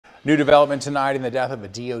New development tonight in the death of a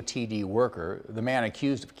DOTD worker. The man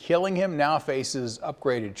accused of killing him now faces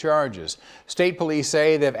upgraded charges. State police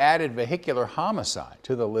say they've added vehicular homicide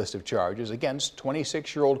to the list of charges against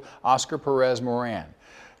 26-year-old Oscar Perez Moran.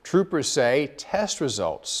 Troopers say test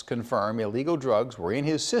results confirm illegal drugs were in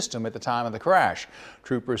his system at the time of the crash.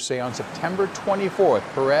 Troopers say on September 24th,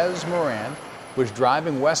 Perez Moran was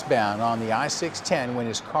driving westbound on the I-610 when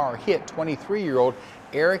his car hit 23-year-old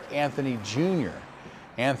Eric Anthony Jr.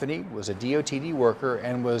 Anthony was a DOTD worker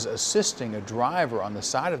and was assisting a driver on the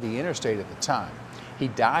side of the interstate at the time. He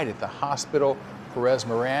died at the hospital. Perez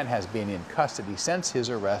Moran has been in custody since his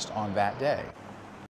arrest on that day.